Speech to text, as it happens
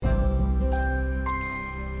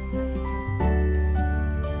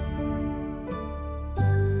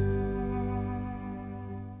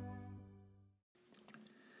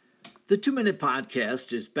The 2 Minute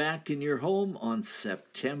Podcast is back in your home on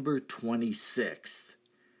September 26th.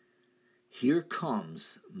 Here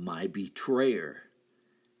comes my betrayer.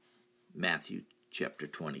 Matthew chapter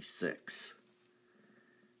 26.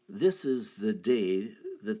 This is the day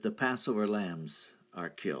that the Passover lambs are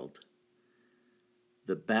killed.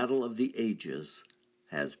 The battle of the ages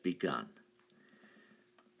has begun.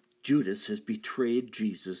 Judas has betrayed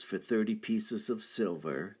Jesus for 30 pieces of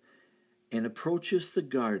silver and approaches the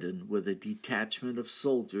garden with a detachment of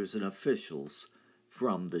soldiers and officials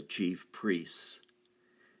from the chief priests.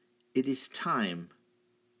 It is time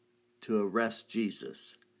to arrest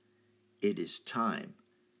Jesus. It is time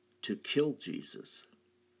to kill Jesus.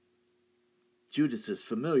 Judas is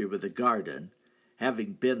familiar with the garden,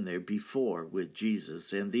 having been there before with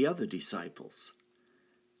Jesus and the other disciples.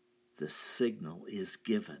 The signal is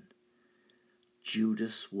given.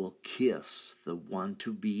 Judas will kiss the one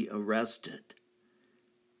to be arrested.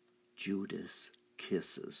 Judas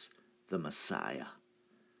kisses the Messiah.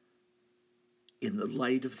 In the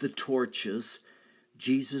light of the torches,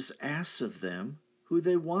 Jesus asks of them who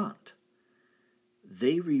they want.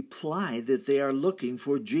 They reply that they are looking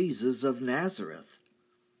for Jesus of Nazareth.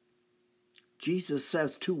 Jesus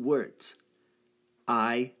says 2 words,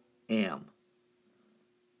 "I am."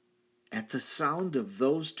 At the sound of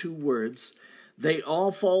those 2 words, they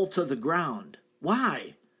all fall to the ground.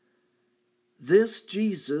 Why? This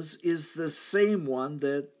Jesus is the same one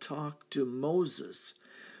that talked to Moses.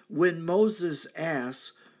 When Moses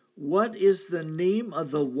asks, "What is the name of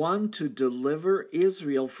the one to deliver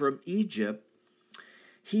Israel from Egypt?"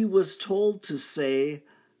 he was told to say,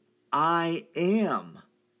 "I am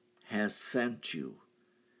has sent you."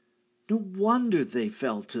 No wonder they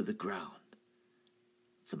fell to the ground.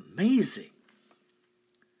 It's amazing.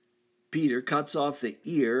 Peter cuts off the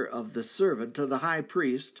ear of the servant to the high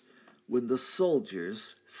priest when the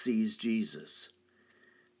soldiers seize Jesus.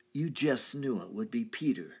 You just knew it would be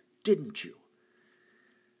Peter, didn't you?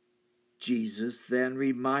 Jesus then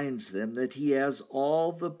reminds them that he has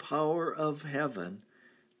all the power of heaven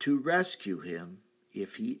to rescue him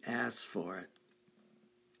if he asks for it.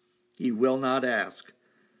 He will not ask,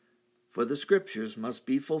 for the scriptures must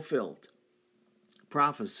be fulfilled.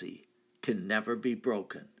 Prophecy can never be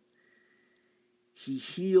broken. He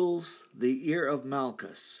heals the ear of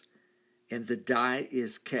Malchus, and the die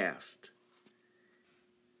is cast.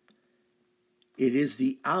 It is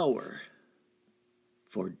the hour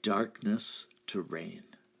for darkness to reign.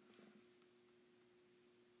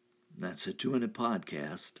 That's a 2-Minute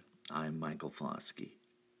Podcast. I'm Michael Foskey.